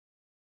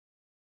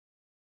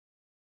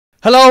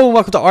Hello and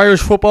welcome to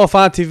Irish Football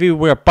Fan TV.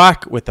 We're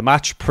back with the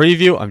match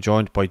preview. I'm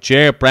joined by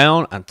Ger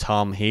Brown and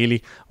Tom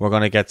Healy. We're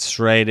going to get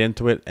straight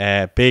into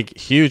it. Big,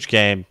 huge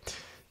game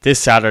this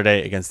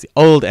Saturday against the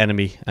old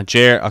enemy. And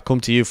Ger, I'll come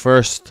to you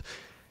first.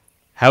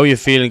 How are you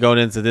feeling going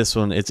into this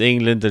one? It's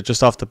England. They're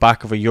just off the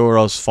back of a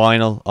Euros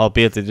final,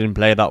 albeit they didn't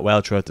play that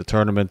well throughout the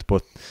tournament,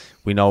 but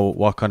we know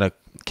what kind of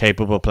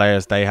capable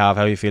players they have.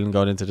 How are you feeling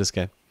going into this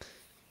game?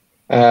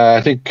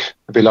 I think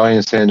I'd be lying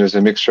saying there's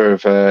a mixture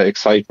of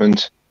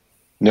excitement,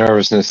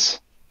 nervousness,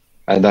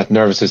 and that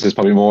nervousness is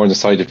probably more on the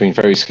side of being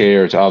very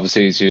scared.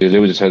 Obviously, as you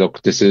alluded to,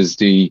 look, this is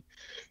the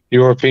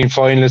European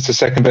finalists, the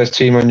second best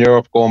team in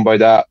Europe. Going by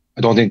that,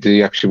 I don't think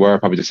they actually were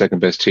probably the second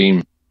best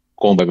team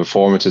going by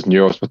performances in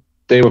Europe, but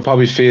they would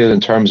probably feel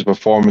in terms of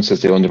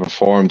performances they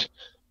underperformed.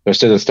 They're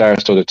still a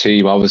star-studded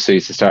team. Obviously,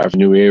 it's the start of a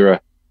new era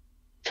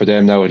for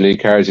them now with Lee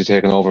Cardsey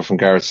taking over from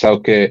Gareth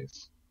Southgate.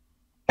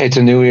 It's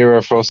a new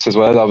era for us as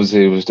well.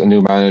 Obviously, it was a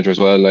new manager as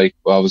well. Like,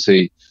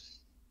 obviously,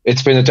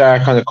 it's been a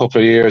dark kind of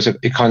couple of years.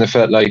 It kind of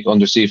felt like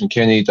under Stephen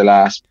Kenny, the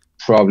last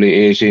probably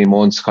 18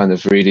 months kind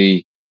of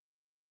really,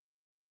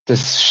 the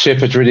ship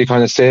had really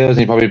kind of sailed, and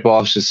he probably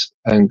bossed as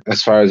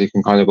far as he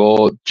can kind of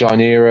go. John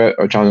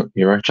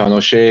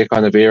O'Shea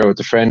kind of era with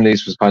the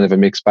friendlies was kind of a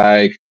mixed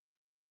bag.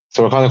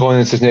 So we're kind of going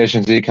into this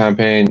Nations League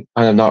campaign,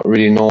 kind of not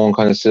really knowing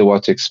kind of still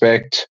what to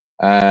expect.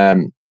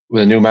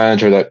 With a new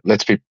manager that,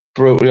 let's be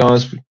brutally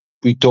honest,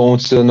 we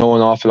don't still know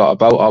an awful lot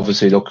about.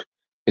 Obviously, look,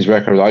 his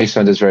record with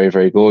Iceland is very,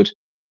 very good.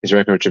 His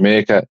record with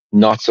Jamaica,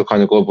 not so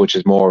kind of good, which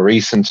is more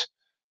recent.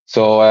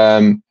 So,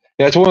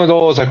 yeah, it's one of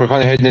those, like, we're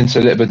kind of heading into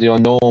a little bit the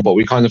unknown, but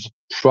we kind of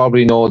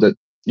probably know that,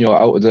 you know,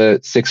 out of the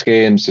 6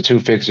 games, the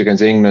 2 fixtures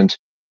against England,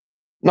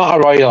 not a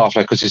write-off,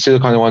 like, because you still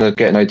kind of want to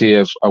get an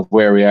idea of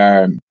where we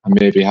are and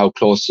maybe how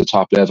close to the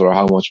top level or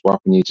how much work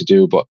we need to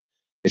do. But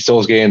it's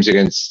those games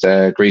against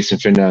Greece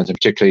and Finland, and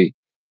particularly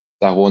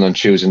that one on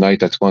Tuesday night,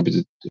 that's going to be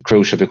the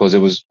crucial, because it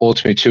was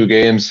ultimately 2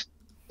 games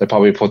that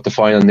probably put the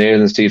final nail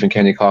in Stephen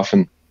Kenny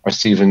coffin, or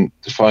the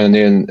final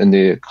nail in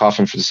the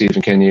coffin for the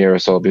Stephen Kenny era.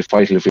 So it'll be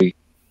vital if we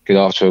get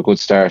off to a good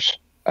start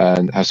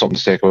and have something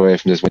to take away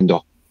from this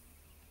window.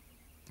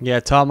 Yeah,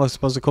 Tom, I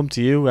suppose to come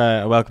to you.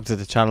 Welcome to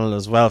the channel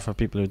as well. For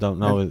people who don't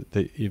know,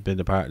 that you've been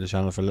a part of the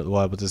channel for a little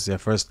while, but this is your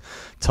first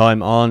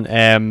time on.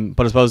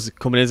 But I suppose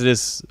coming into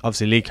this,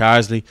 obviously Lee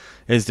Cardsey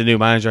is the new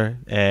manager.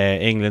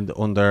 England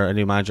under a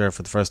new manager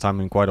for the first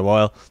time in quite a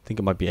while. I think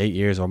it might be 8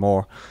 years or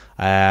more.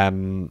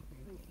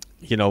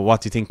 You know, what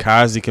do you think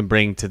Cardsey can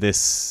bring to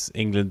this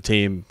England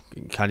team?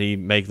 Can he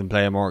make them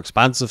play a more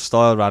expansive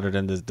style rather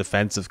than the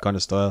defensive kind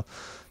of style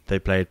they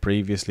played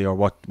previously? Or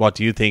what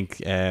do you think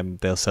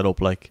they'll set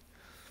up like?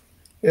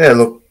 Yeah,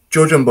 look,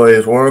 judging by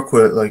his work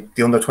with, like,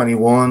 the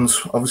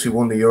under-21s, obviously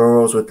won the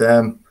Euros with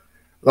them.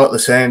 A lot of the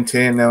same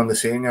team now in the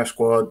senior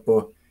squad,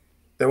 but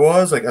there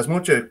was, like, as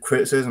much of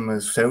criticism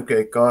as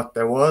Southgate got,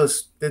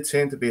 did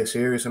seem to be a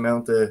serious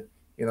amount of,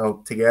 you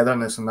know,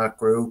 togetherness in that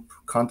group,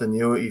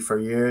 continuity for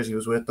years he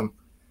was with them.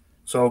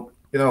 So,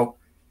 you know,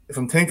 if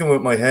I'm thinking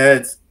with my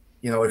head,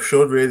 you know, it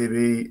should really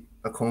be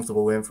a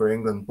comfortable win for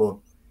England, but,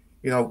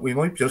 you know, we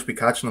might just be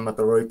catching them at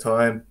the right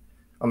time.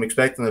 I'm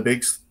expecting a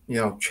big, you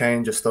know,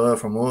 change of style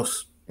from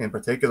us in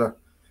particular,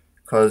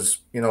 because,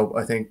 you know,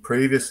 I think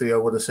previously I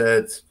would have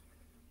said,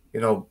 you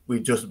know,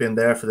 we'd just been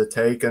there for the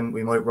taking.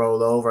 We might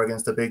roll over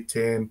against a big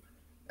team,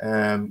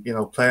 you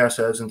know, play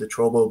ourselves into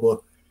trouble.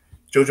 But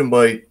judging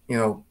by, you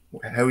know,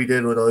 how he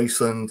did with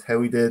Iceland,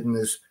 how he did in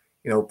his,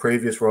 you know,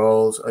 previous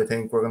roles, I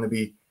think we're going to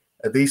be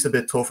at least a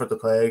bit tougher to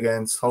play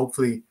against.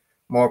 Hopefully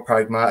more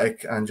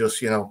pragmatic and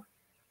just, you know,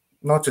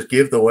 not just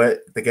give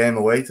the game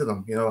away to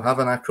them. You know, have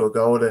an actual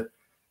go at it.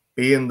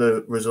 Be in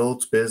the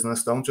results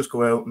business. Don't just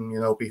go out and, you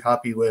know, be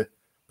happy with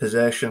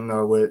possession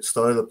or with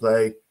style of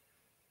play.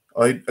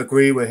 I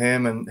agree with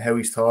him and how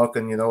he's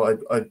talking. You know,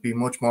 I'd be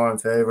much more in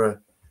favour of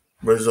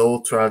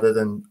results rather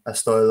than a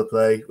style of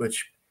play,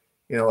 which,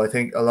 you know, I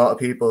think a lot of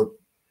people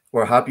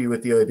were happy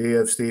with the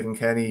idea of Stephen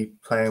Kenny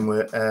playing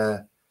with,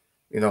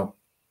 you know,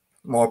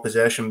 more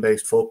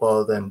possession-based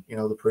football than, you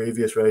know, the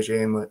previous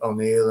regime with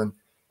O'Neill and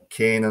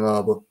Keane and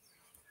all. But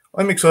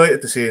I'm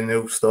excited to see a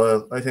new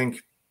style. I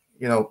think,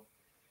 you know,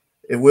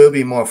 it will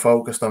be more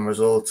focused on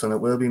results and it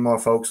will be more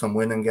focused on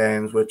winning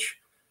games, which,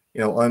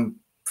 you know, I'm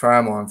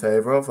far more in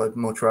favour of. I'd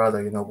much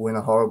rather, you know, win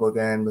a horrible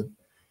game than,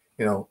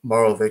 you know,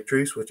 moral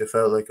victories, which I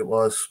felt like it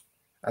was,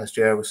 as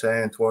Ger was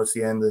saying, towards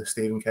the end of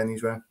Stephen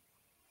Kenny's reign.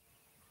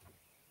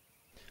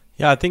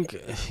 Yeah, I think,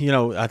 you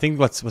know, I think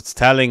what's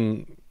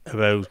telling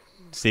about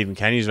Stephen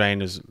Kenny's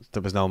reign is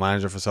there was no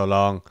manager for so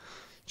long.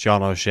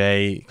 John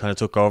O'Shea kind of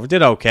took over,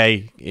 did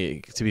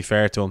okay, to be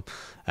fair to him.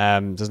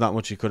 There's not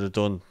much he could have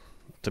done,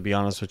 to be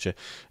honest with you.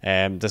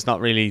 There's not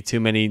really too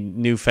many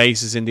new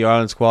faces in the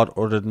Ireland squad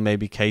other than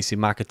maybe Casey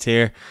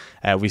McAteer.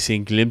 We've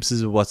seen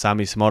glimpses of what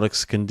Sammy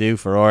Smodix can do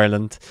for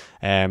Ireland.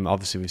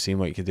 Obviously we've seen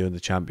what he can do in the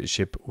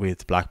Championship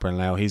with Blackburn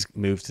now. He's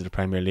moved to the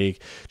Premier League.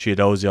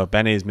 Chiodozio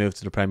Bene has moved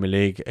to the Premier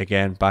League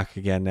again, back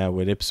again now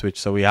with Ipswich.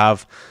 So we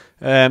have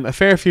A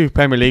fair few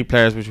Premier League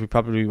players, which we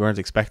probably weren't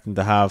expecting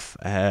to have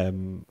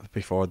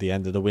before the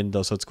end of the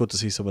window. So it's good to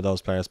see some of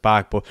those players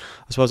back. But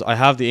I suppose I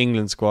have the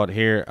England squad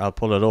here. I'll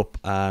pull it up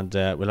and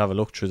we'll have a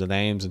look through the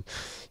names, and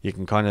you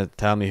can kind of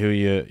tell me who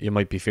you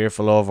might be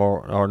fearful of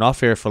or not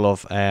fearful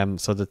of.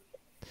 So the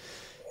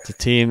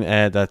team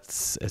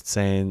that's it's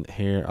saying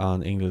here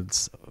on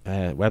England's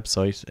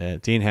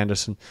website, Dean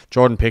Henderson,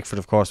 Jordan Pickford,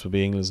 of course, will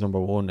be England's number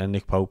one, and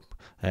Nick Pope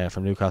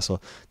from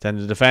Newcastle. Then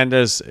the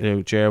defenders,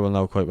 who Jer will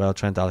know quite well: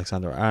 Trent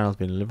Alexander-Arnold,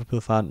 being a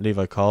Liverpool fan;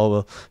 Levi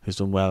Colwill, who's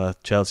done well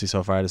at Chelsea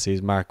so far this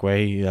season; Mark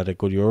Way, he had a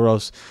good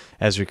Euros;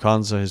 Ezri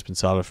Konsa, who's been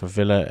solid for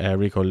Villa;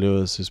 Rico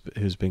Lewis,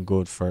 who's been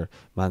good for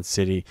Man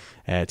City;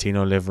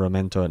 Tino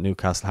Livramento at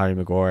Newcastle; Harry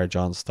Maguire;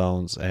 John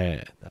Stones;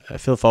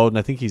 Phil Foden,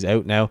 I think he's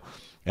out now;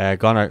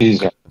 Conor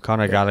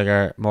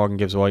Gallagher, Morgan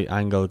Gibbs-White,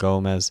 Angel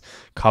Gomez,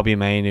 Kobbie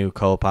Mainoo,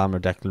 Cole Palmer,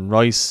 Declan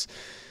Rice.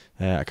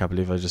 I can't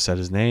believe I just said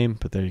his name,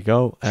 but there you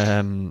go.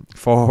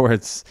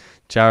 Forwards: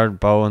 Jared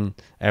Bowen,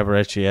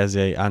 Eberechi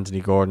Eze, Anthony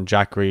Gordon,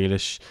 Jack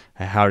Grealish,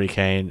 Harry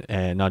Kane,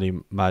 Noddy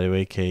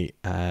Madueke,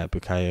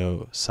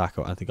 Bukayo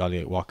Saka. I think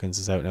Ollie Watkins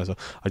is out now, so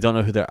I don't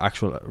know who their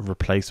actual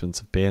replacements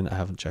have been. I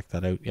haven't checked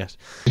that out yet.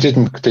 They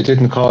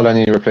didn't call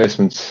any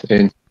replacements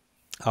in.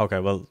 Okay,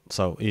 well,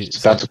 so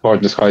that's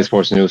according to Sky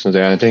Sports News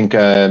today. And I think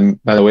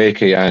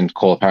Madueke and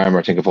Cole Palmer,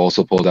 I think, have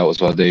also pulled out as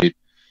well.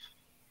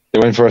 They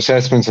went for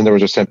assessments and they were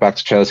just sent back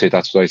to Chelsea.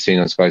 That's what I seen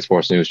on Sky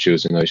Sports News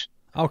Tuesday night.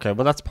 Okay,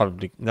 well, that's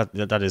probably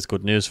that is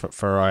good news for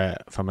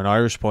from an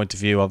Irish point of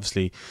view,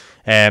 obviously.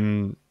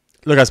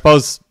 Look, I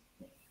suppose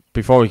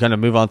before we kind of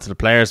move on to the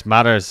players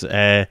matters,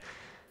 there's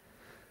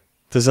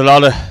a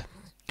lot of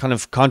kind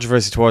of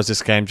controversy towards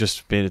this game,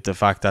 just being the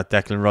fact that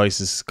Declan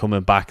Rice is coming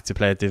back to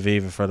play at the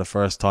Aviva for the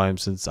first time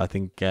since I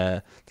think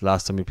the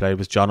last time he played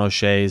was John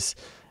O'Shea's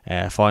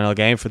final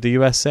game for the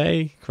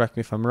USA. Correct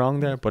me if I'm wrong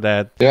there,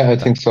 but yeah, I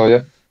think so.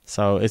 Yeah.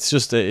 So it's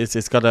just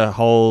it's got a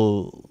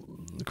whole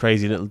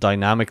crazy little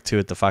dynamic to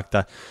it. The fact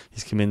that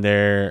he's come in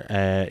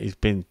there, he's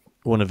been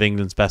one of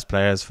England's best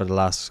players for the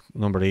last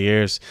number of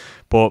years.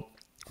 But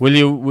will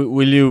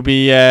you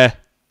be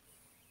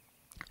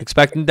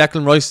expecting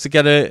Declan Rice to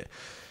get a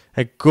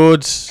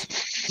good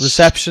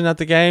reception at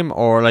the game,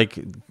 or like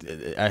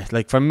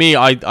for me,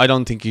 I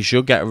don't think he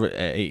should get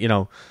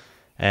a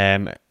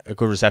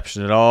good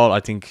reception at all.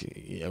 I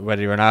think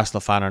whether you're an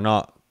Arsenal fan or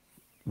not,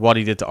 what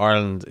he did to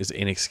Ireland is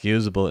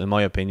inexcusable in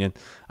my opinion,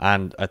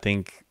 and I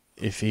think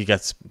if he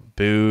gets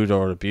booed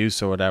or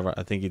abuse or whatever,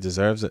 I think he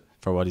deserves it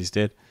for what he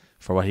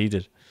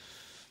did.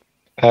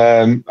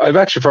 I'm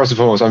actually, first and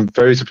foremost, I'm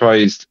very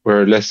surprised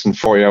we're less than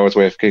 40 hours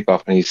away from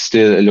kickoff and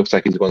it looks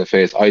like he's going to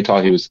face. I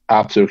thought he was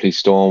absolutely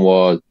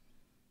stonewall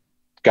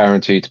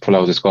guaranteed to pull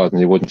out the squad and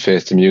he wouldn't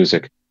face the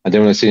music. And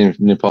then when I seen him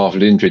nip off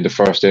with injury the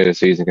first day of the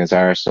season against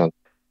Arsenal,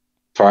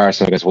 I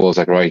guess, well, I was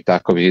like, right,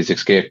 that could be his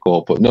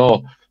scapegoat. But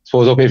no, I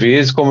suppose, okay, if he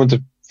is coming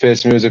to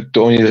face the music,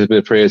 the only little bit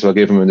of praise I'll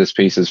give him in this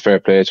piece is fair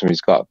play to him.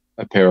 He's got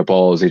a pair of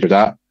balls, either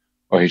that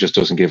or he just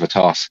doesn't give a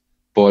toss.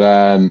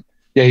 But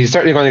yeah, he's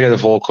certainly going to get a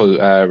vocal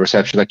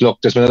reception. Like, look,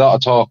 there's been a lot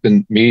of talk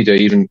in media.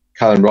 Even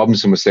Callum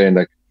Robinson was saying,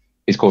 like,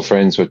 he's good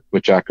friends with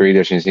Jack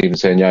Grealish, and he's even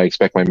saying, yeah, I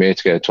expect my mate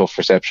to get a tough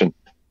reception.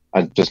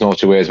 And there's no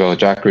two ways about it.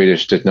 Jack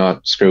Grealish did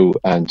not screw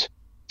and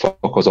fuck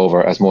us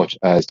over as much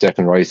as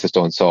Declan Rice has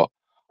done. So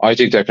I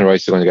think Declan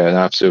Rice is going to get an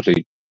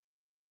absolutely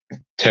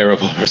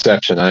terrible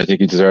reception, and I think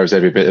he deserves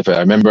every bit of it. I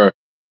remember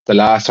the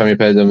last time he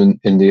played them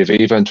in the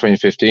Aviva in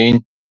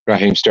 2015,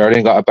 Raheem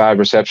Sterling got a bad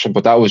reception,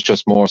 but that was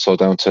just more so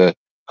down to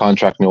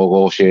contract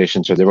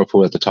negotiations for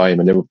Liverpool at the time,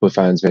 and Liverpool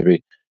fans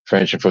maybe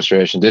French and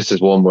frustration. This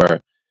is one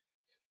where,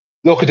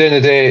 look, at the end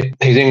of the day,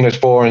 he's English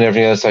born and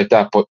everything else like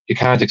that, but you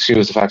can't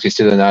excuse the fact he's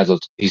still an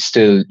adult. He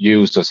still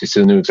used us. He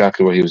still knew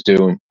exactly what he was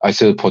doing. I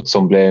still put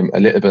some blame, a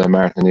little bit on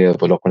Martin O'Neill,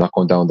 but look, we're not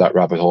going down that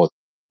rabbit hole.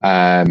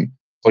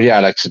 But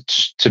yeah, like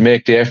to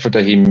make the effort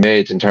that he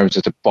made in terms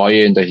of the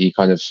buy-in that he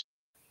kind of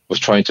was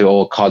trying to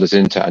all cod us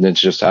into, and then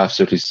to just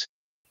absolutely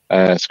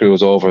screw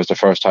us over as the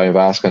first time of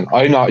asking.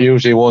 I'm not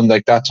usually one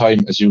like that time,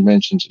 as you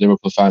mentioned, a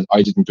Liverpool fan.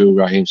 I didn't boo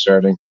Raheem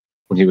Sterling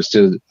when he was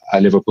still a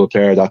Liverpool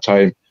player at that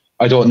time.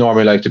 I don't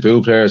normally like to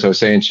boo players. I was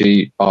saying to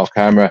you off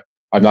camera,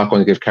 I'm not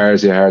going to give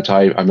Carsley a hard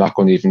time. I'm not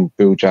going to even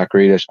boo Jack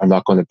Grealish. I'm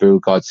not going to boo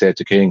God Save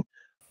the King.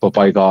 But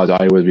by God,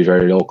 I will be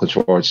very local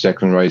towards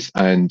Declan Rice,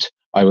 and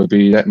I will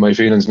be letting my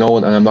feelings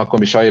known, and I'm not going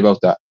to be shy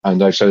about that.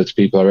 And I've said it to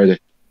people already.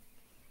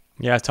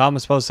 Yeah, Tom, I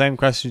suppose same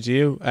question to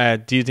you.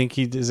 Do you think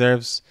he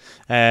deserves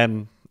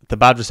the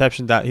bad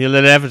reception that he'll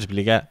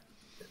inevitably get?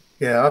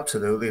 Yeah,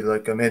 absolutely.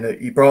 Like, I mean,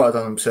 he brought it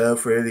on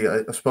himself, really.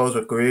 I suppose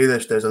with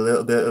Grealish, there's a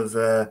little bit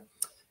of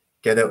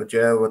get out of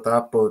jail with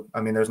that, but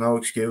I mean, there's no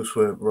excuse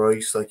with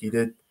Rice. Like, he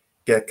did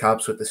get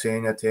caps with the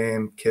senior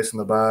team, kissing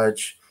the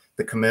badge,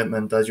 the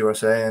commitment, as you were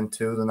saying,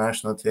 to the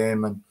national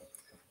team, and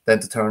then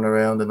to turn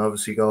around and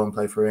obviously go and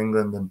play for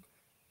England and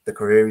the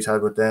career he's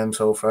had with them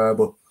so far.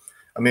 But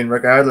I mean,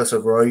 regardless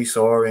of Rice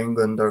or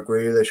England or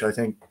Grealish, I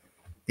think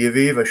the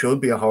Aviva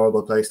should be a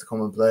horrible place to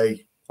come and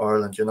play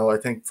Ireland. You know, I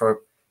think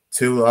for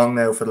too long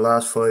now, for the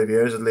last 5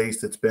 years at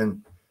least, it's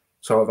been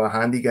sort of a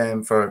handy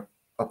game for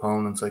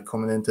opponents like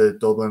coming into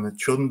Dublin. It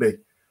shouldn't be.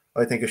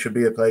 I think it should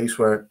be a place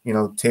where, you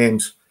know,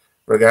 teams,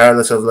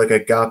 regardless of like a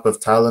gap of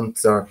talent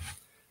or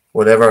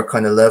whatever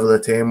kind of level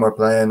of team we're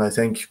playing, I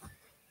think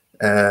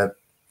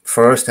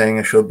first thing,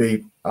 it should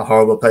be a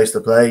horrible place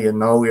to play. You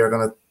know you're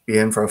going to be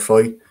in for a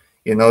fight.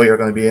 You know you're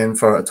going to be in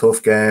for a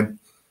tough game.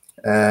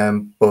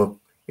 But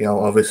you know,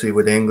 obviously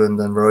with England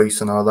and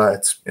Rice and all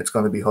that, it's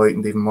going to be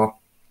heightened even more.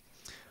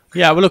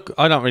 Yeah, well, look,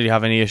 I don't really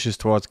have any issues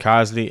towards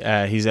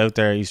Carsley. He's out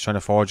there. He's trying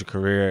to forge a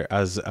career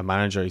as a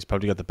manager. He's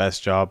probably got the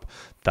best job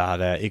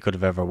that he could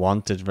have ever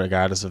wanted,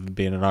 regardless of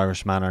being an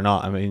Irishman or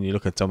not. I mean, you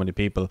look at so many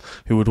people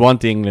who would want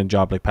the England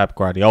job, like Pep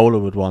Guardiola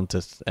would want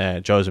it.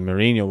 Jose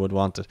Mourinho would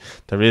want it.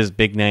 There is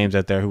big names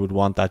out there who would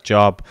want that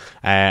job.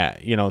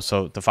 You know,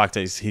 so the fact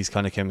that he's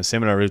kind of came a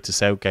similar route to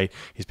Southgate,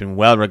 he's been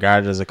well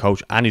regarded as a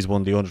coach, and he's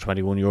won the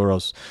under-21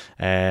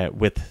 Euros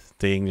with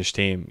the English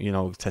team, you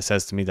know,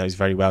 says to me that he's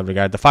very well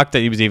regarded. The fact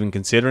that he was even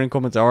considering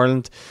coming to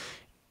Ireland,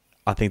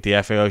 I think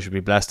the FAI should be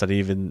blessed that he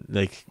even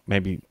like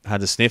maybe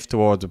had a sniff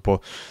towards it.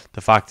 But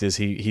the fact is,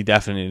 he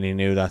definitely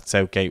knew that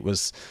Southgate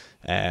was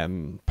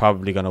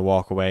probably going to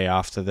walk away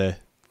after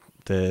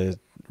the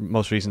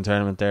most recent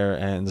tournament there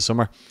in the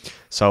summer.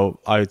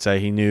 So I would say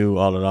he knew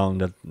all along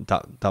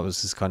that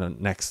was his kind of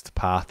next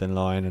path in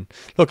line. And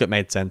look, it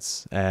made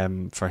sense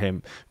for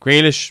him.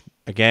 Grealish,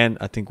 again,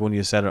 I think one of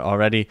you said it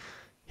already.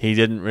 He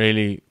didn't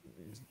really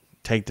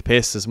take the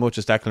piss as much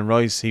as Declan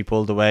Rice. He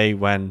pulled away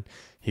when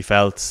he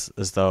felt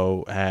as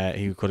though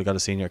he could have got a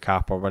senior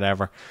cap or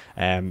whatever.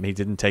 He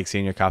didn't take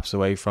senior caps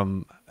away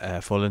from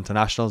full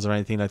internationals or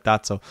anything like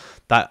that. So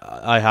that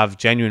I have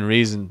genuine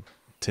reason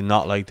to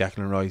not like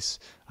Declan Rice,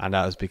 and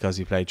that was because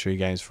he played 3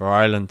 games for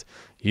Ireland,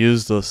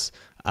 used us,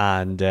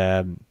 and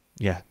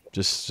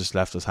just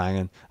left us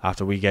hanging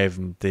after we gave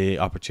him the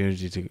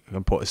opportunity to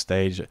put a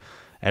stage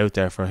out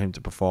there for him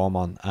to perform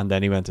on, and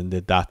then he went and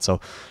did that.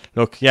 So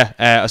look,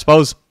 I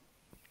suppose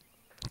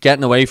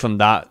getting away from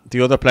that,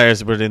 the other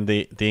players within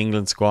the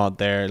England squad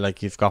there,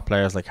 like you've got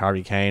players like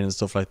Harry Kane and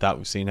stuff like that.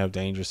 We've seen how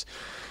dangerous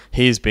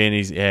he's been.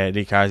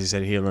 Lee Carsey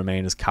said he'll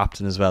remain as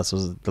captain as well, so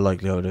the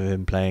likelihood of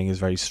him playing is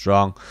very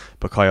strong.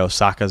 Bukayo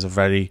Saka is a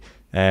very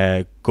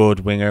good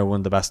winger, one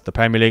of the best in the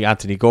Premier League.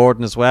 Anthony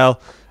Gordon as well.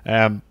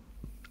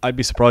 I'd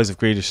be surprised if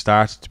Grealish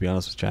started, to be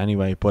honest with you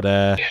anyway,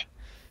 but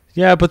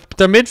yeah, but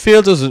their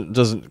midfield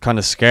doesn't kind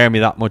of scare me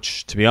that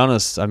much, to be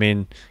honest. I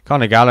mean,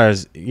 Conor Gallagher,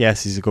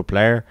 yes, he's a good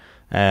player.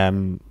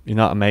 You're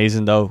not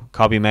amazing though.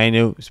 Kobbie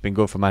Mainoo has been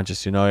good for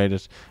Manchester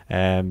United.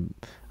 And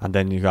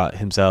then you got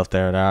himself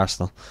there at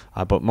Arsenal.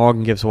 But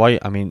Morgan Gibbs White,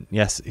 I mean,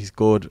 yes, he's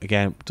good.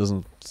 Again,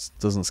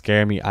 doesn't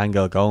scare me.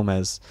 Angel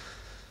Gomez,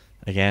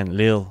 again,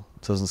 Lille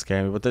doesn't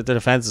scare me. But the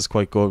defence is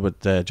quite good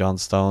with John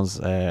Stones.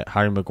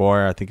 Harry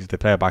Maguire, I think if they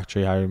play a back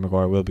three, Harry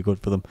Maguire will be good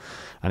for them.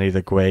 And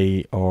either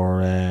Guay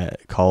or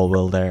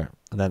Colwell there.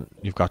 And then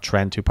you've got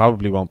Trent, who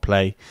probably won't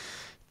play.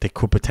 They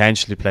could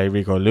potentially play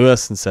Rico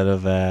Lewis instead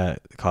of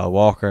Kyle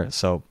Walker.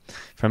 So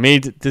for me,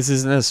 this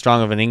isn't as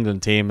strong of an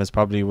England team as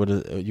probably you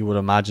would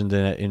imagined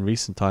in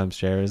recent times,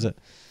 Jerry, is it?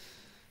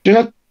 Do you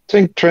not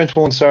think Trent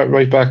won't start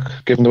right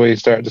back, given the way he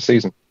started the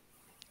season?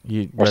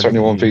 Certainly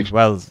won't feature.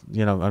 Well,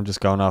 you know, I'm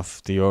just going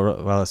off the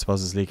Euro. Well, I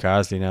suppose it's Lee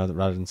Carsley now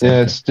rather than.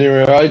 Yeah, it's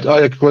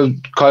well,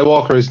 Kyle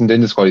Walker isn't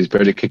in the squad. He's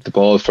barely kicked the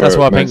ball for. That's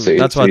what I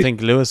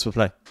think Lewis will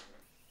play.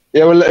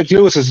 Yeah, well,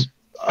 Lewis is.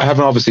 I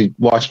haven't obviously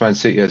watched Man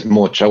City as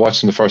much. I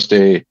watched them the first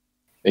day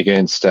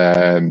against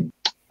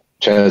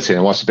Chelsea, and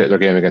I watched a bit of their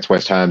game against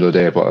West Ham the other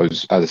day, but I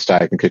was at a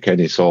stag in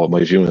Kilkenny, so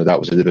my viewing of that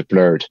was a little bit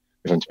blurred,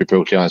 if I'm to be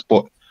brutally honest.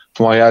 But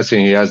from what I have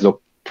seen, he has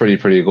looked pretty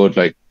good.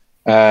 Like,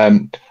 I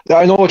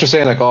know what you're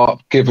saying, like,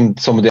 given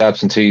some of the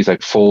absentees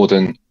like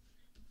Foden,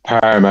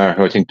 Parma,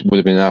 who I think would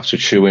have been an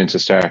absolute shoe-in to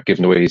start,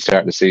 given the way he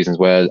started the season as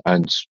well,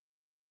 and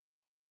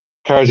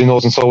Carsley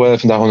knows him so well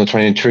from that under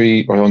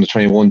 23 or under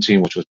 21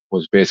 team, which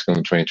was basically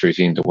under 23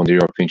 team that won the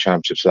European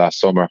Championships last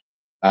summer.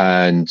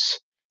 And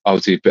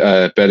obviously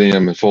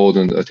Bellingham and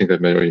Foden, I think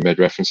I've already made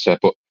reference to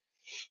that. But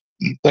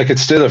like,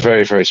 it's still a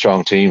very, very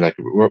strong team. Like,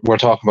 we're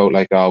talking about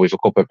like, we've a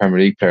couple of Premier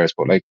League players,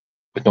 but like,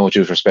 with no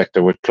due respect,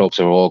 they're with clubs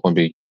that are all going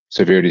to be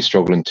severely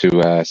struggling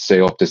to stay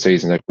up this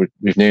season. Like,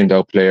 we've named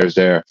out players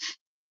there.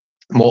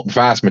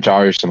 Vast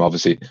majority of them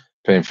obviously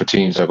playing for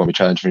teams that are going to be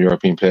challenging for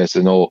European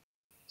places. I know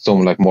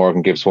someone like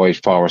Morgan Gibbs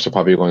White, forwards are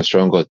probably going to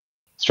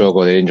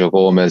struggle. Angel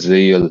Gomez,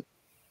 Lille.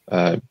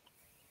 I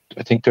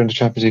think they're in the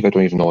Champions League. I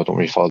don't even know. I don't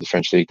really follow the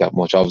French league that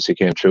much. Obviously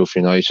came through for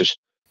United.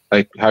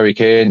 Like Harry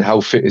Kane, how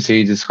fit is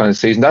he this kind of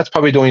season? That's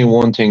probably the only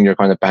one thing you're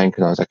kind of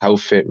banking on. Is like, how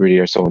fit really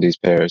are some of these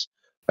players?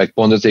 Like,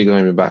 Bundesliga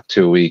only been back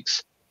 2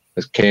 weeks.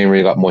 Has Kane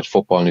really got much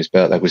football in his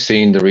belt? Like, we've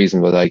seen the reason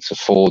why the likes of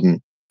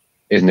Foden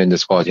isn't in the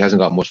squad. He hasn't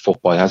got much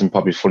football. He hasn't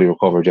probably fully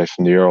recovered yet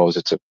from the Euros.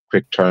 It's a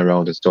quick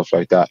turnaround and stuff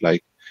like that.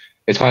 Like,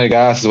 it's kind of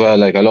gas as well.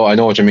 Like, I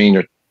know what you mean.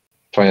 You're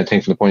trying to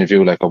think from the point of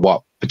view like of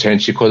what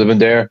potentially could have been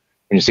there.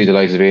 When you see the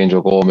likes of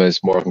Angel Gomez,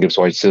 Morgan Gibbs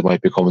White still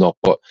might be coming up,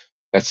 but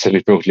let's be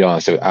brutally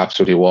honest, they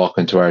absolutely walk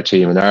into our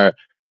team. And our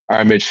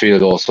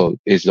midfield also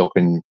is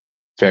looking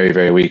very,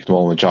 very weak at the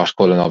moment. Josh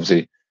Cullen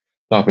obviously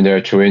not been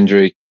there through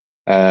injury.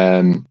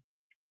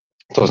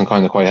 doesn't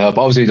kind of quite help.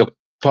 Obviously, look,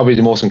 probably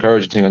the most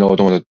encouraging thing, I know I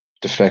don't want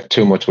to deflect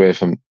too much away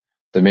from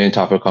the main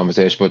topic of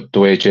conversation, but the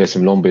way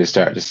Jason Lumby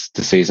started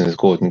the season is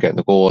good and getting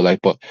the goal.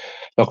 Like, but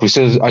look, I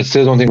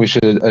still don't think we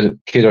should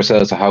kid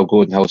ourselves to how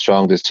good and how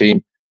strong this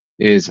team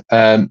is.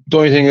 The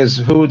only thing is,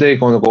 who are they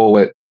going to go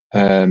with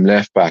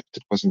left back?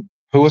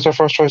 Who was their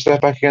first choice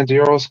left back against the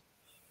Euros?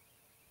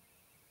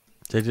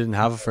 They didn't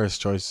have a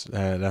first choice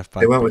left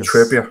back. They went with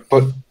Trippier.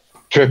 But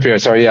Trippier,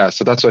 sorry, yeah.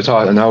 So that's what I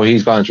thought, and now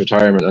he's gone into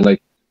retirement. And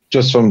like,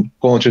 just from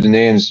going through the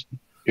names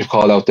you've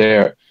called out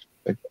there,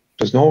 like,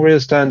 there's no real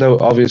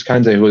standout obvious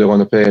candidate who they're going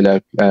to play.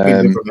 Like,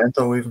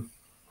 even.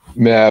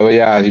 Yeah, well,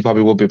 yeah, he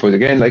probably would be. But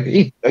again, like,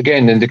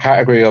 again, in the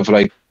category of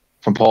like,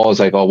 from Paul's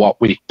like, oh,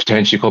 what we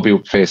potentially could be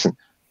facing,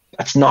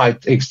 that's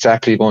not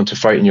exactly going to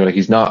frighten you. Like,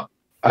 he's not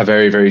a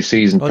very, very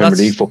seasoned Premier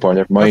League footballer.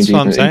 Never mind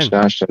even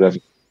international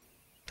level.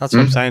 That's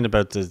what I'm saying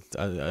about the.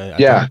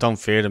 I don't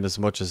fear them as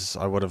much as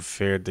I would have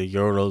feared the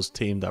Euros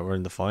team that were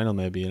in the final.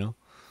 Maybe, you know.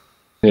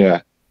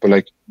 Yeah, but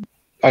like,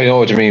 I know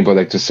what you mean, but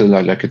like, there's still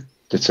not like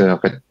it's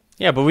like a.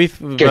 Yeah, but we've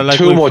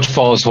too much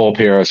false hope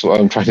here. That's what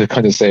I'm trying to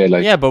kind of say.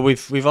 Like, yeah, but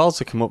we've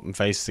also come up and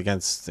faced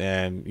against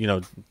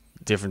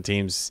different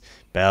teams.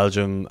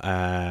 Belgium,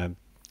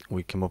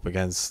 we come up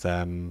against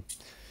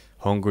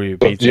Hungary.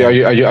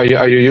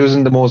 Are you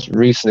using the most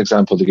recent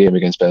example of the game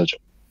against Belgium?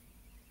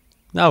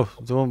 No,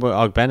 the one with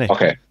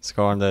Ogbene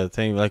scoring the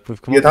thing. Like,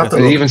 we've come up.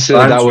 Even still,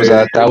 that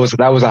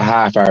was a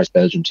half-arsed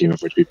Belgium team,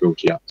 for it to be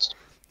brutally honest.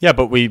 Yeah,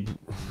 but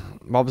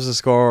what was the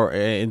score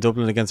in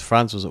Dublin against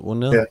France? Was it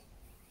 1-0? Yeah.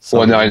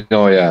 So, I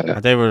know, yeah.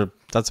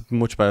 That's a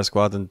much better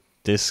squad than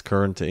this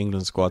current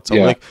England squad. So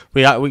like,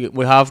 we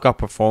have got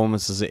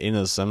performances in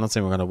us. I'm not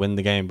saying we're going to win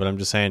the game, but I'm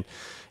just saying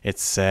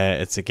it's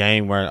a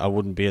game where I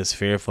wouldn't be as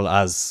fearful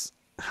as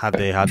had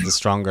they had the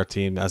stronger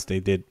team as they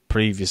did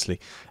previously.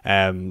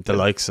 The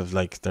likes of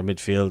like their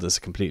midfield is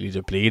completely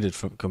depleted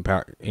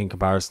in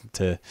comparison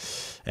to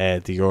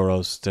the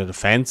Euros. The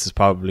defence is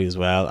probably as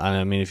well. And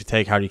I mean, if you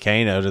take Harry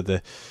Kane out of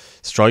the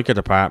striker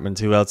department,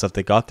 who else have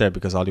they got there?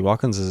 Because Ollie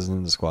Watkins is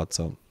in the squad.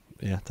 So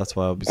yeah, that's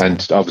why I'll be saying.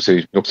 And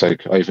obviously looks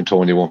like Ivan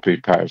Toney won't be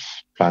part of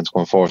plans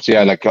going forward. So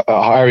yeah, like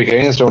Harry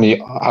Kane is the only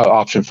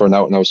option for an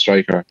out-and-out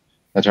striker.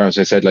 In terms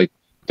of, I said, like,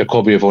 there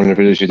could be a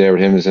vulnerability there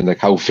with him, as in like,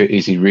 how fit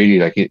is he really?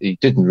 Like, he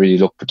didn't really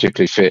look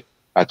particularly fit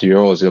at the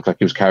Euros. He looked like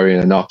he was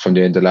carrying a knock from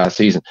the end of last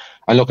season.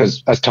 And look,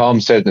 as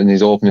Tom said in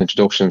his opening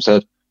introduction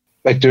himself,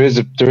 like, there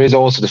is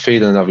also the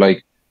feeling of,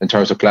 like, in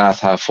terms of glass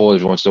half full,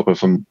 if you want to look at it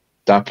from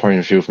that point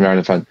of view, from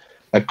Ireland fan,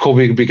 like, could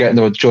we be getting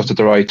them just at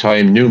the right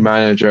time? New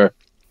manager,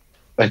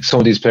 like, some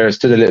of these players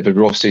still a little bit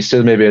rusty,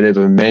 still maybe a little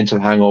bit of a mental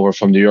hangover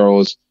from the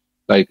Euros.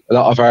 Like, a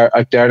lot of our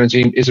Ireland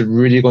team isn't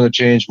really going to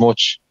change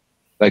much.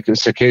 Like,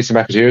 it's a case of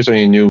McAteer's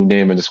only a new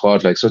name in the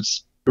squad. Like, so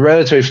it's a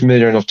relatively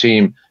familiar enough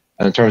team.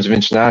 And in terms of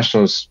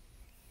internationals,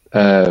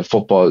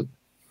 football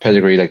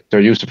pedigree, like, they're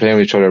used to playing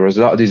with each other. Whereas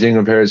a lot of these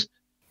England players,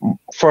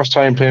 first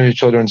time playing with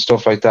each other and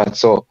stuff like that.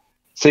 So,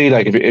 see,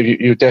 like, if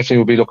you definitely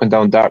will be looking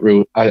down that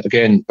route.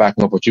 Again,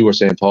 backing up what you were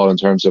saying, Paul, in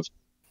terms of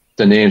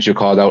the names you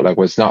called out, like,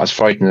 well, it's not as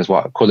frightening as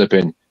what it could have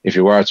been if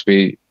you were to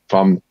be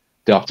from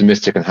the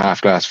optimistic and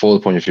half glass full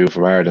point of view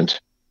from Ireland.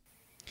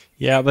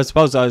 Yeah, but I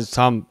suppose, as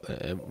Tom,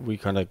 we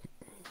kind of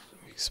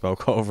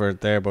spoke over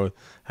it there, but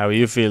how are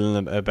you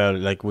feeling about it?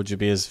 Like, would you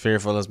be as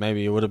fearful as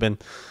maybe you would have been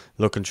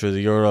looking through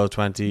the Euro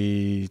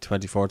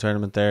 2024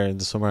 tournament there in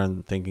the summer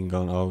and thinking,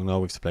 going, oh no,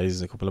 we have to play this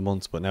in a couple of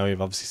months, but now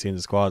you've obviously seen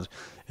the squad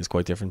is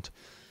quite different?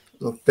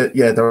 Look,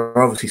 yeah, they're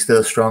obviously still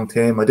a strong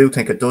team. I do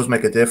think it does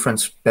make a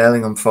difference.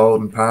 Bellingham,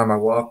 Foden, Palmer,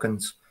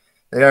 Watkins,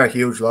 they are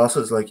huge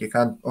losses. Like, you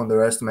can't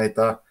underestimate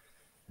that.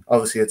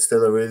 Obviously, it's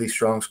still a really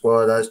strong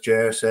squad. As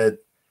Jer said,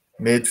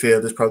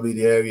 midfield is probably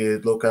the area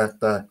you'd look at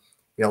that,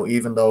 you know,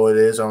 even though it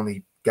is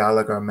only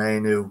Gallagher,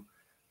 Mainu,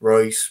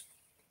 Rice,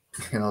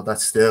 you know,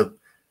 that's still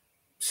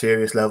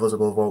serious levels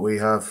above what we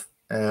have.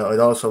 I'd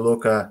also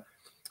look at,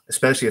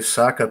 especially if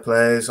Saka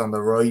plays on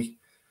the right,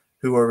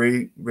 who are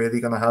really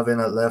going to have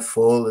in at left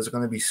full. Is it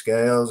going to be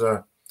Scales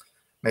or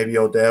maybe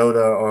O'Dowd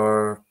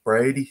or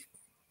Brady?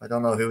 I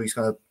don't know who he's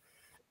going to.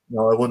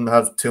 No, I wouldn't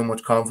have too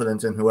much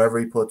confidence in whoever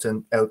he puts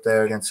in out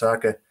there against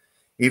Saka.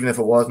 Even if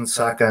it wasn't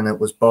Saka and it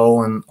was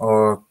Bowen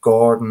or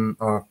Gordon,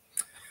 or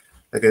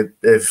like,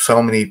 there's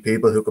so many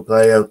people who could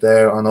play out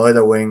there on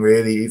either wing,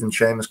 really. Even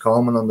Seamus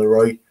Coleman on the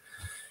right.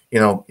 You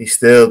know, he's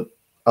still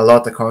a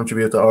lot to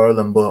contribute to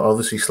Ireland, but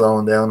obviously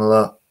slowing down a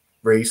lot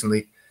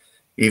recently.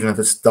 Even if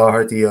it's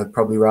Doherty, I'd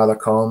probably rather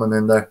Coleman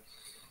in there.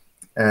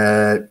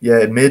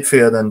 Yeah,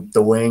 midfield and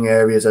the wing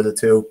areas are the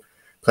two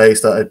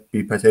places that I'd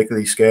be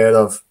particularly scared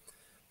of.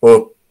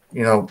 But,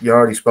 you know, you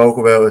already spoke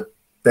about it.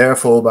 Their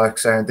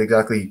fullbacks aren't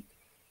exactly,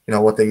 you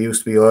know, what they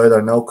used to be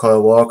either. No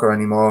Kyle Walker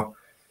anymore.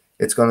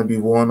 It's going to be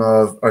one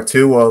of, or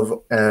two of,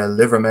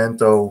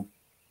 Livramento,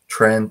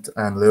 Trent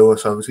and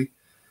Lewis, obviously.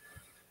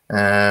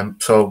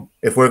 So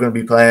if we're going to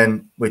be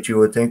playing, which you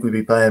would think we'd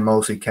be playing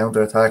mostly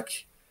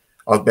counter-attack,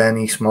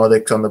 Ogbeni,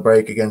 Smodics on the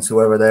break against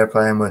whoever they're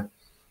playing with,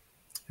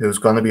 who's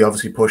going to be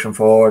obviously pushing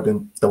forward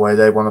and the way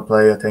they want to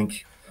play, I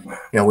think, you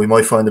know, we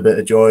might find a bit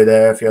of joy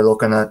there if you're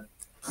looking at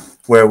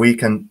where we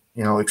can,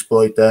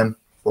 exploit them.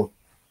 But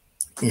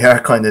you are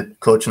kind of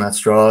clutching at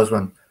straws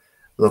when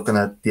looking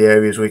at the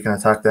areas we can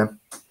attack them.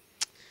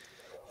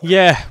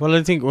 Yeah, well,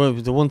 I think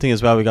the one thing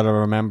as well we got to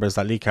remember is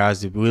that Lee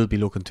Carsley will be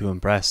looking to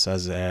impress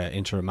as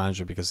interim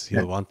manager, because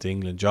he'll want the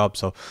England job,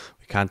 so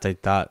we can't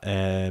take that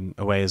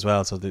away as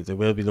well. So they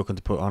will be looking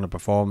to put on a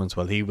performance.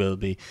 Well, he will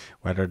be,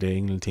 whether the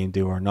England team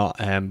do or not.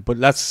 But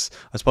let's,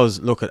 I suppose,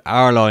 look at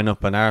our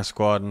lineup and our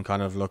squad and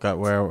kind of look at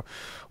where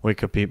we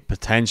could be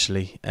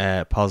potentially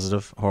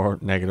positive or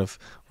negative,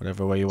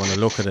 whatever way you want to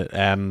look at it.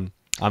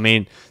 I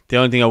mean, the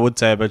only thing I would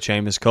say about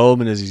Seamus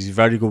Coleman is he's a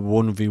very good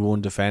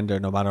 1v1 defender.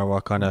 No matter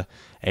what kind of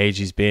age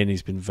he's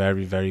been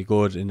very, very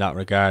good in that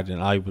regard.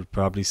 And I would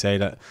probably say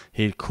that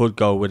he could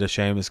go with a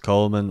Seamus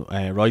Coleman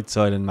right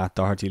side and Matt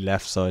Doherty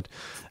left side.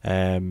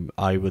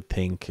 I would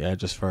think,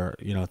 just for,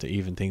 to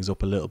even things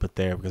up a little bit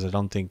there, because I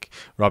don't think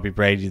Robbie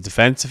Brady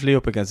defensively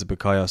up against the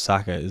Bukayo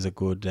Saka is a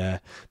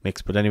good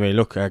mix. But anyway,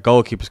 look,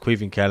 goalkeepers: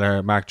 Caoimhín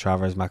Kelleher, Mark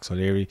Travers, Max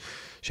O'Leary,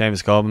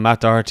 Seamus Coleman,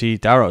 Matt Doherty,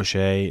 Darragh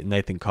O'Shea,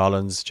 Nathan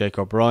Collins, Jake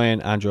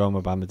O'Brien, Andrew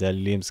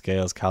Omobamidele, Liam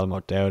Scales, Callum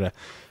O'Dowda,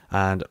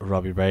 and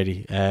Robbie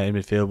Brady. In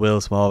midfield,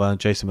 Will Smallwell,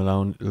 Jason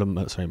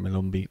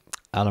Malumbi,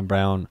 Alan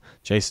Brown,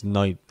 Jason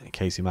Knight,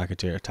 Casey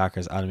McAteer.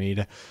 Attackers: Adam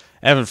Ida,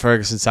 Evan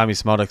Ferguson, Sammy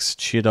Smoddox,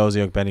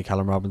 Chiadozie Benny,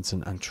 Callum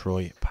Robinson, and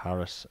Troy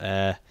Parrott.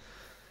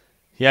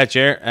 Yeah,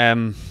 Jer.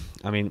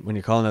 I mean, when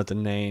you're calling out the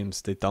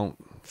names, they don't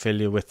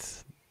fill you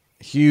with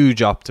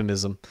huge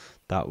optimism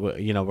that we're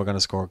going to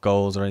score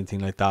goals or anything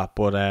like that.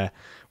 But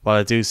what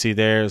I do see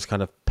there is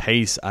kind of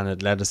pace and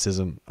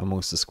athleticism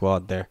amongst the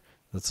squad there.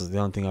 That's the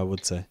only thing I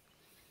would say.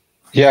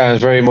 Yeah,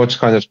 it very much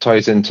kind of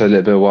ties into a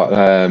little bit of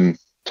what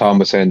Tom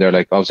was saying there.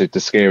 Like, obviously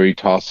the scary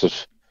thoughts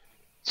of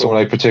someone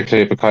like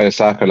particularly Bukayo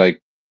Saka, like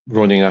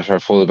running at our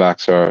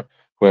fullbacks or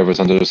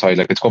whoever's on the other side.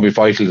 Like, it's going to be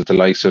vital that the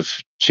likes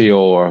of Chio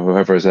or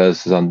whoever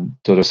else is on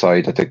the other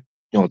side, that they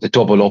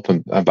double up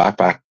and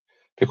back,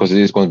 because it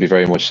is going to be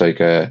very much like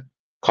a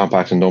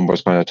compact and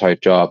numbers kind of type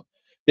job.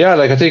 Yeah,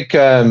 like I think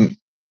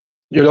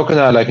you're looking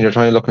at, like, and you're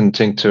trying to look and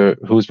think to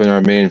who's been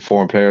our main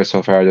form players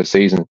so far this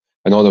season.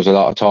 I know there's a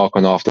lot of talk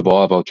on off the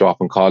ball about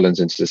dropping Collins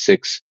into the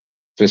six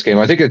for this game.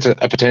 I think it's a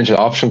potential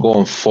option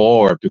going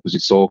forward because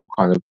he's so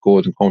kind of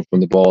good and comfortable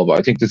in the ball. But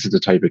I think this is the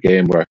type of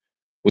game where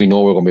we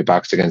know we're going to be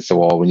backs against the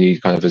wall. We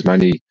need kind of as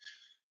many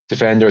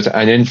defenders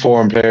and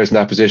informed players in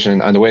that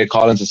position. And the way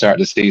Collins has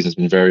started the season has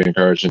been very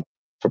encouraging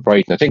for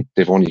Brighton. I think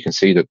they've only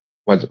conceded,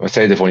 well, I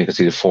say they've only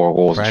conceded 4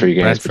 goals in 3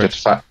 games.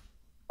 Brentford.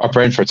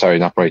 Brentford, sorry,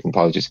 not Brighton,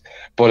 apologies.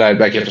 But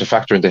like, you have to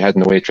factor in they had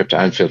an away trip to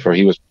Anfield where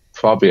he was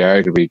probably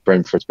arguably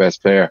Brentford's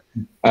best player.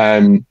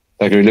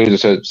 Like we alluded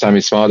to, Sammy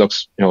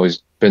Smoddox,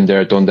 he's been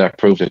there, done that,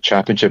 proved at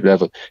championship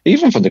level.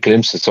 Even from the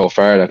glimpses so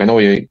far, like I know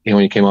he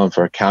only came on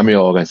for a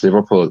cameo against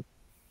Liverpool.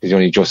 He's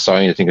only just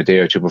signed, I think, a day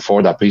or two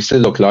before that, but he still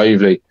looked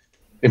lively.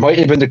 It might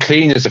have been the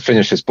cleanest of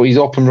finishes, but he's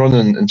up and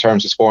running in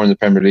terms of scoring in the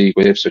Premier League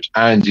with Ipswich,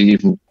 and he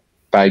even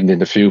bagged in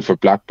the few for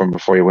Blackburn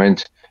before he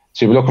went.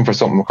 So you're looking for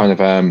something kind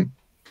of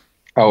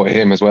out of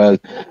him as well.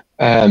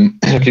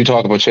 Like you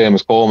talk about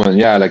Seamus Coleman,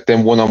 yeah, like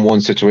them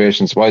one-on-one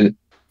situations, while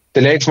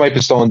the legs might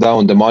be slowing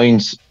down, the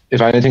minds, if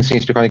anything,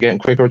 seems to be kind of getting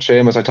quicker with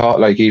Seamus. I thought,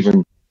 like,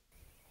 even,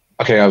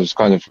 okay, I was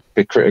kind of a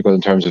bit critical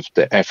in terms of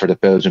the effort that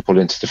Belgium put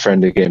into the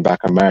friendly game back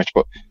in March,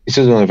 but he's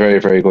still done a very,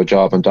 very good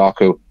job. And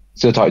Doku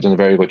still thought he'd done a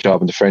very good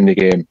job in the friendly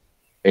game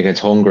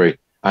against Hungary.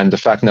 And the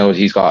fact now that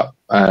he's got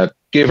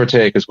give or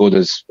take as good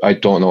as, I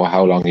don't know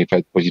how long he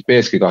played, but he's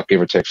basically got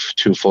give or take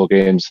 2 full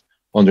games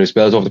under his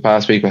belt over the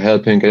past week, will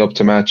help him get up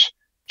to match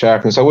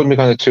sharpness. So I wouldn't be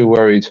kind of too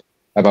worried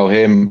about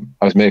him.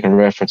 I was making a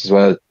reference as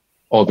well,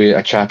 albeit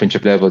at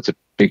championship level, it's a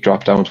big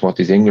drop down to what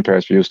these England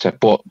players were used to.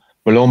 But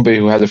Malumbi,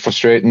 who had a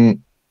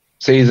frustrating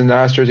season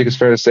last year, I think it's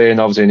fair to say, and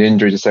obviously an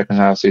injury the second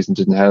half season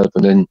didn't help,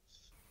 and then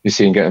you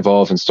see him get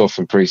involved in stuff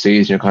in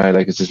pre-season, you're kind of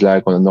like, is this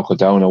lad going to knuckle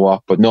down or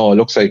what? But no, it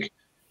looks like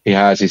he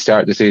has. He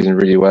started the season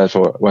really well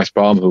for West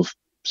Brom, who've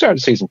started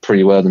the season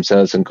pretty well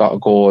themselves and got a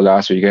goal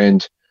last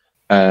weekend.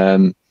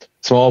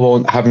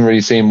 Smallbone, haven't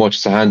really seen much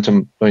to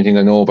Southampton. The only thing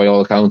I know, by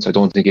all accounts, I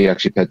don't think he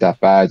actually played that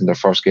bad in their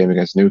first game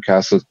against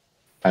Newcastle.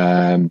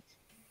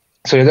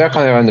 So yeah, they're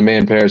kind of around the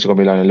main players who are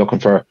going to be looking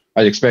for.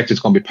 I'd expect it's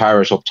going to be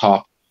Parrish up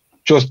top,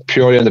 just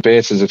purely on the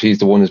basis if he's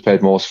the one who's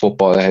played most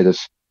football ahead of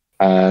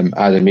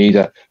Adam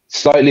Ida.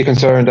 Slightly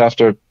concerned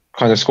after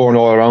kind of scoring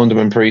all around him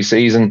in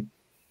pre-season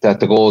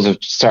that the goals have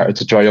started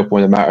to dry up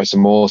when it matters the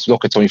most.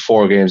 Look, it's only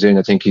 4 games in.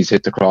 I think he's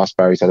hit the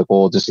crossbar. He's had a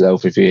goal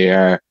disallowed for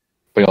VAR.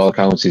 By all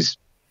accounts, he's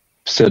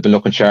still been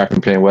looking sharp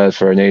and playing well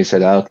for an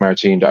ASL Alkmaar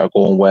team that are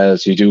going well.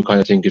 So you do kind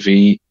of think if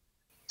he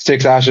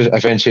sticks at it,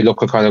 eventually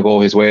luck will kind of go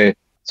his way.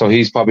 So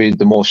he's probably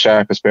the most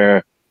sharpest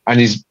player. And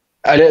he's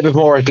a little bit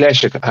more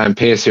athletic and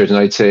pacier than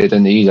I'd say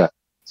than Ida.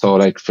 So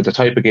like for the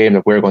type of game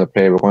that we're going to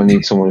play, we're going to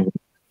need someone who's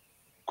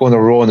going to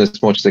run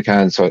as much as they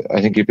can. So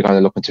I think you'd be kind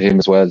of looking to him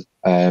as well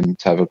to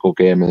have a good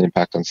game and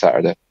impact on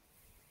Saturday.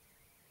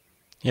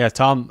 Yeah,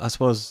 Tom, I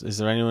suppose, is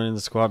there anyone in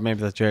the squad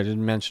maybe that Jared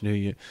didn't mention who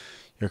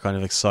you're kind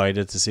of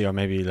excited to see, or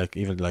maybe like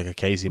even like a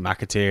Casey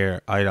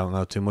McAteer? I don't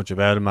know too much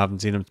about him, I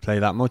haven't seen him play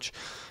that much.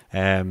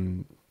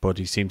 but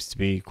he seems to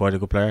be quite a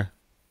good player.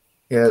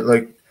 Yeah,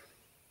 like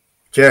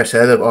Jer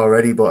said it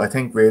already, but I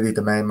think really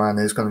the main man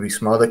is going to be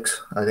Smodics.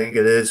 I think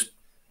it is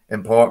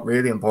important,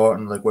 really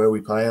important, like where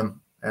we play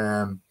him.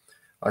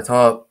 I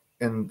thought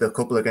in the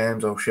couple of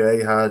games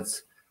O'Shea had,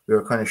 we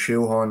were kind of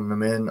shoehorning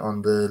him in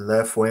on the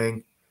left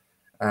wing,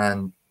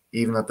 and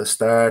even at the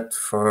start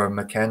for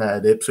McKenna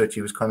at Ipswich,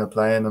 he was kind of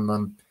playing him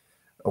on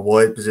a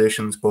wide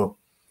positions. But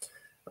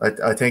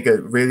I think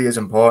it really is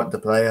important to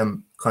play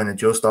him kind of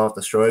just off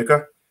the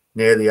striker,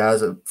 nearly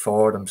as a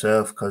forward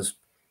himself, because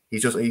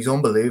he's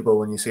unbelievable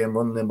when you see him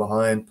running in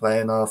behind,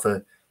 playing off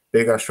a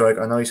bigger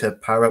striker. I know he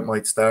said Parrott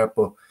might start,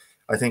 but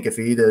I think if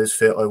he is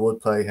fit, I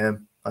would play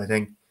him. I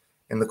think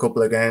in the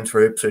couple of games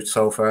for Ipswich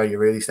so far, you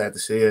really start to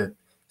see a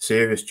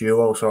serious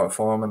duo sort of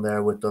forming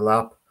there with the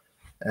lap,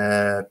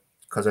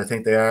 because I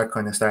think they are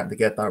kind of starting to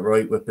get that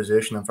right with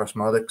positioning for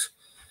Smodics.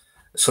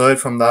 Aside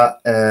from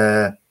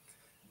that,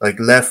 like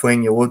left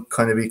wing, you would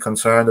kind of be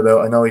concerned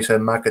about. I know he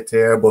said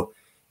McAteer, but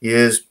he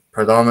is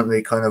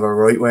predominantly kind of a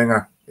right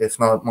winger, if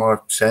not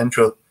more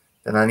central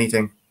than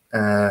anything.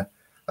 I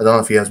don't know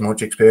if he has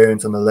much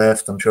experience on the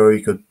left. I'm sure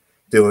he could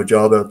do a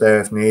job out there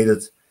if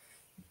needed.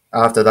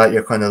 After that,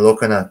 you're kind of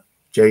looking at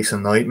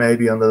Jason Knight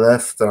maybe on the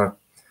left, or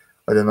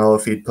I don't know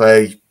if he'd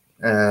play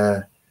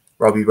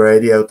Robbie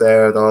Brady out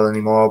there at all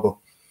anymore, but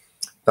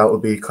that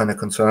would be kind of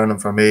concerning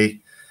for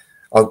me.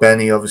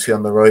 Ogbenny, obviously,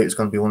 on the right is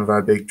going to be one of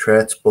our big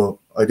threats, but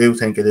I do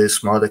think it is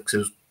Smodics.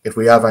 If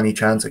we have any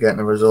chance of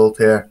getting a result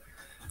here,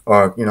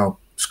 or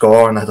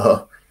scoring at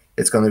all,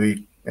 it's going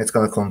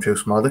to come through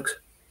Smodics.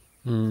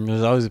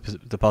 There's always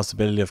the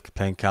possibility of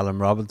playing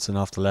Callum Robinson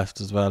off the left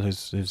as well,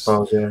 who's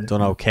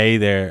done okay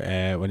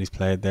there when he's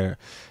played there.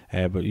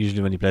 But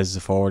usually when he plays as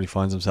a forward, he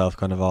finds himself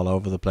kind of all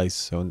over the place.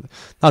 So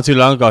not too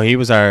long ago, he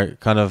was our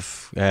kind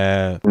of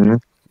our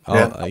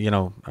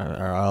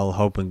all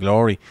hope and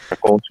glory. Our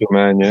go-to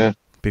man, yeah.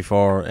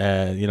 Before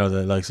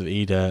the likes of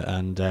Ida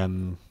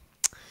and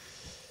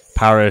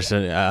Parrott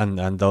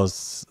and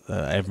those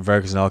Evan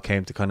Ferguson all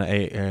came to kind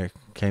of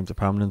came to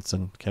prominence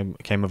and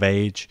came of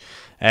age.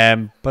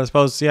 But I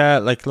suppose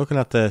like looking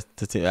at the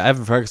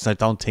Evan Ferguson, I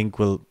don't think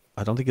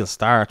he'll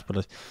start, but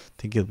I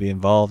think he'll be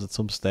involved at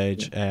some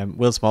stage.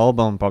 Will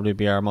Smallbone probably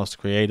be our most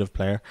creative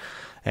player,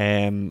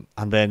 and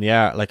then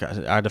like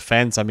our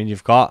defence.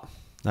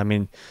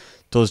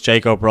 Does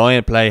Jake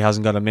O'Brien play?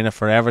 Hasn't got a minute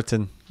for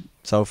Everton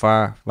so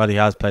far. Well, he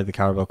has played the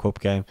Carabao Cup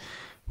game,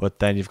 but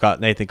then you've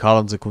got Nathan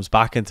Collins who comes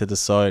back into the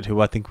side,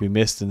 who I think we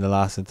missed in the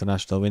last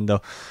international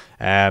window.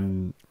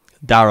 Darragh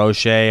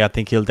O'Shea, I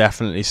think he'll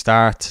definitely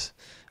start.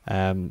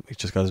 He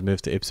just got his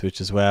move to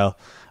Ipswich as well,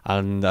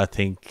 and I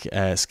think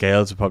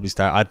Scales will probably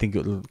start. I think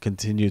it will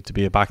continue to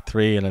be a back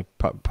three, and I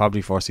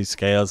probably foresee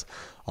Scales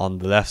on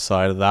the left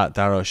side of that,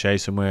 Darragh O'Shea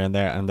somewhere in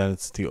there, and then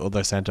it's the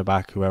other centre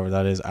back, whoever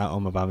that is,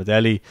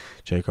 Bamadelli,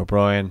 Jake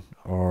O'Brien,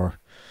 or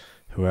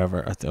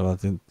whoever. I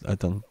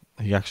don't.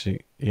 He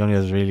only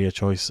has really a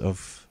choice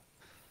of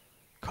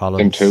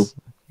Collins. Him too.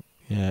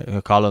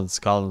 Yeah, Collins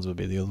would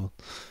be the other one.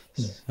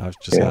 I've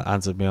just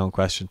answered my own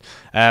question.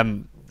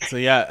 I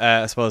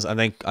suppose I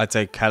think I'd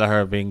say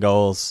Kelleher being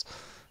goals.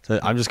 So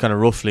I'm just kind of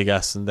roughly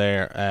guessing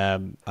there,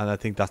 and I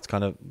think that's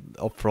kind of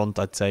up front.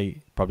 I'd say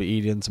probably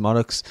Edie and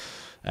Smodics.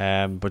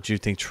 But you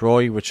think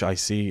Troy, which I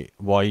see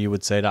why you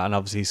would say that, and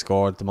obviously he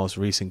scored the most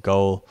recent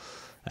goal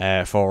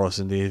for us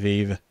in the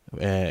Aviva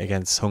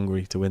against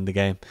Hungary to win the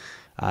game,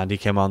 and he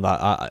came on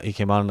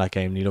in that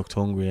game and he looked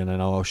hungry, and I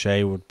know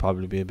O'Shea would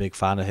probably be a big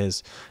fan of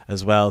his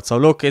as well.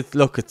 So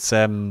it's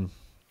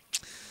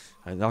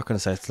I'm not going to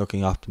say it's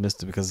looking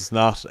optimistic because it's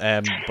not,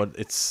 but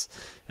it's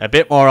a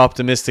bit more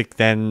optimistic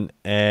than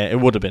it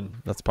would have been.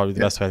 That's probably the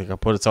best way I can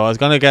put it. So I was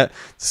going to get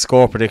the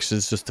score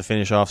predictions just to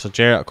finish off. So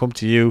Jared, I'll come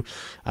to you,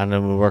 and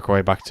then we'll work our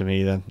way back to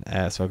me then.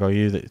 So I'll go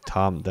you,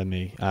 Tom, then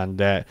me.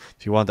 And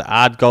if you want to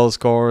add goal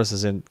scorers,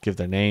 as in give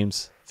their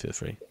names, feel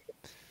free.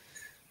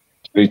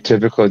 Be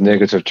typical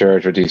negative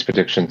Jared with these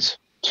predictions.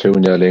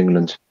 2-0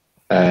 England.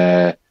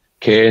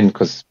 Kane,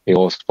 because he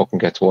always fucking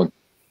gets one.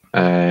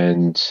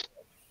 And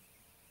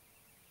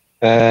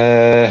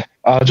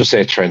I'll just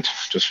say Trent,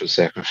 just for the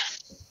sake of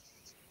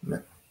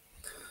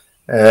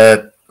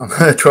it. I'm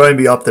going to try and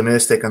be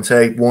optimistic and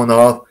say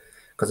 1-0,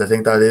 because I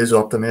think that is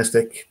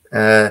optimistic.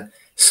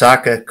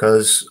 Saka,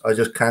 because I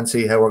just can't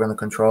see how we're going to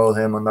control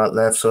him on that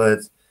left side,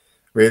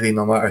 really,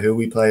 no matter who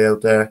we play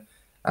out there.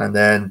 And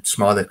then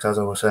Smodics, as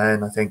I was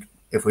saying, I think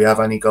if we have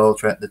any goal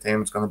threat in the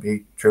team, it's going to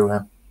be through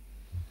him.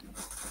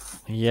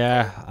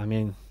 Yeah,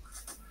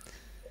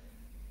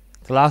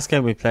 the last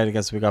game we played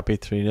against, we got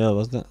beat 3-0,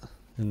 wasn't it?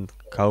 In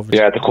COVID.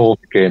 Yeah, the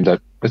COVID game.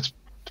 It's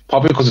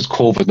probably because it's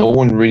COVID. No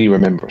one really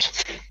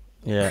remembers.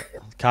 Yeah,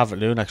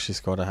 Calvert-Lewin actually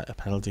scored a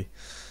penalty.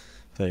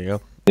 There you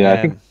go. Yeah,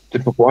 I think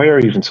did Maguire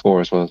even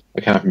score as well?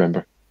 I can't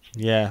remember.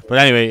 Yeah, but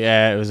anyway,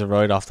 it was a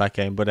ride off that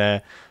game.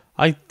 But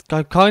I'm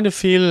kind of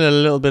feeling a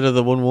little bit of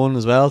the 1-1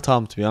 as well,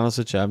 Tom, to be honest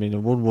with you. A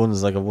 1-1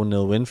 is like a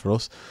 1-0 win for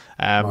us.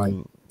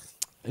 Right.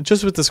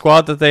 Just with the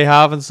squad that they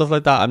have and stuff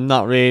like that, I'm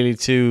not really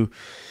too...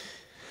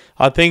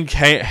 I think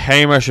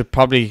Hamer should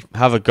probably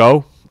have a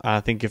go. And I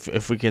think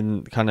if we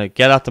can kind of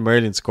get at them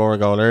early and score a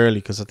goal early,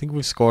 because I think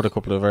we've scored a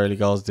couple of early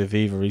goals to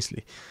Viva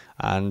recently,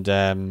 and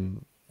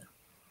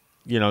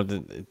you know,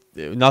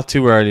 not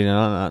too early,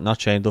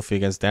 not Shane Duffy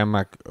against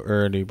Denmark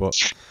early, but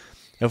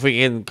if we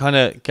can kind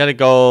of get a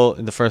goal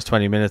in the first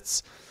 20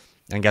 minutes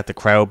and get the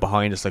crowd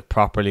behind us like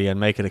properly and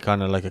make it a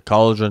kind of like a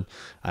cauldron,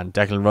 and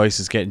Declan Rice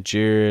is getting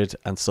jeered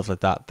and stuff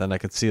like that, then I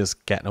could see us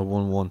getting a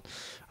 1-1,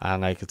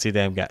 and I could see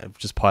them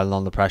just piling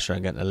on the pressure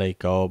and getting a late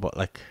goal. But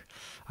like,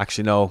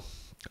 actually no,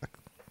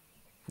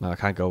 I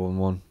can't go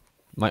 1-1.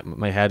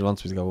 My head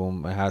wants me to go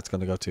 1. My heart's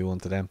going to go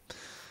 2-1 to them,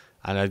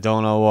 and I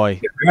don't know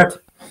why. Your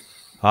heart?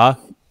 Huh?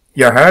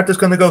 Your heart is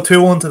going to go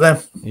 2-1 to them.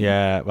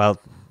 Yeah, well,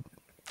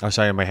 I'm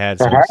sorry, my head.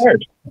 They're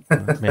hard.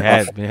 My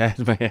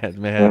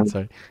head.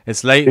 Sorry,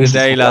 it's late in the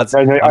day, lads.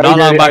 I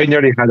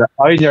nearly had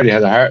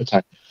a heart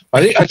attack.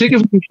 I think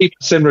if we can keep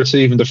it similar to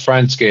even the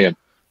France game,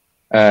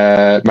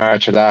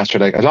 March or last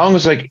year, like as long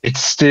as like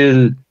it's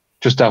still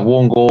just that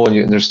one goal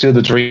and there's still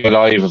the dream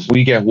alive. If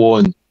we get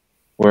one,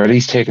 we're at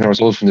least taking a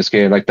result from this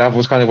game. Like that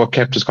was kind of what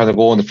kept us kind of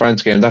going the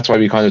France game. That's why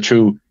we kind of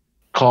threw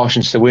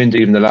caution to the wind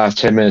even the last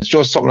 10 minutes.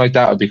 Just something like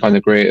that would be kind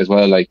of great as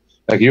well. Like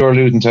you're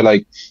alluding to,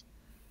 like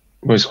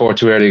when we scored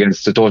too early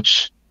against the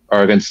Dutch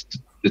or against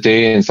the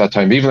Danes that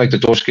time. Even like the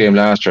Dutch game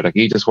last year, like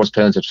he just was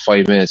penalty for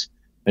 5 minutes,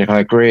 and you're kind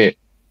of great.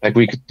 Like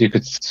you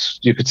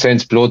could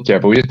sense blood there,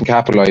 but we didn't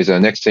capitalise.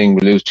 And next thing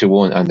we lose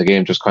 2-1, and the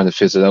game just kind of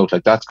fizzled out.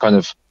 Like that's kind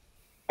of,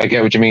 I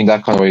get what you mean.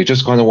 That kind of way, you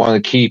just kind of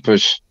want to keep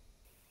it,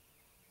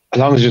 as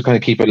long as you kind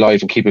of keep it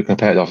live and keep it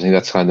competitive. I think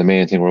that's kind of the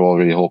main thing we're all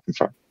really hoping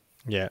for.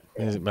 Yeah,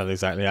 well,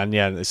 exactly. And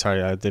yeah,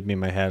 sorry, I did mean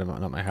my head,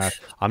 not my heart.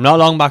 I'm not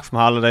long back from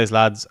holidays,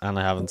 lads, and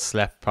I haven't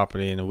slept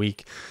properly in a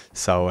week.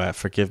 So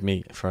forgive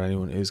me for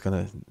anyone who's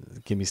going to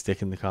give me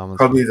stick in the comments.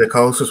 Probably the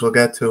closest we'll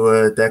get to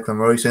a Declan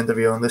Rice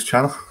interview on this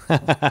channel.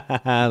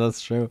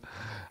 That's true.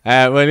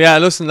 Well, yeah,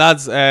 listen,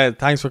 lads,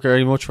 thanks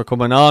very much for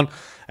coming on.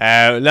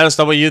 Let us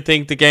know what you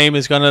think the game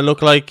is going to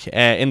look like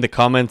in the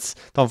comments.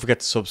 Don't forget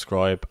to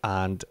subscribe,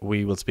 and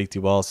we will speak to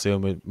you all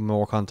soon with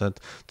more content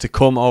to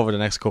come over the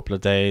next couple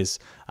of days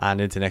and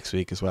into next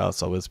week as well.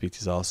 So we'll speak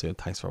to you all soon.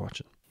 Thanks for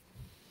watching.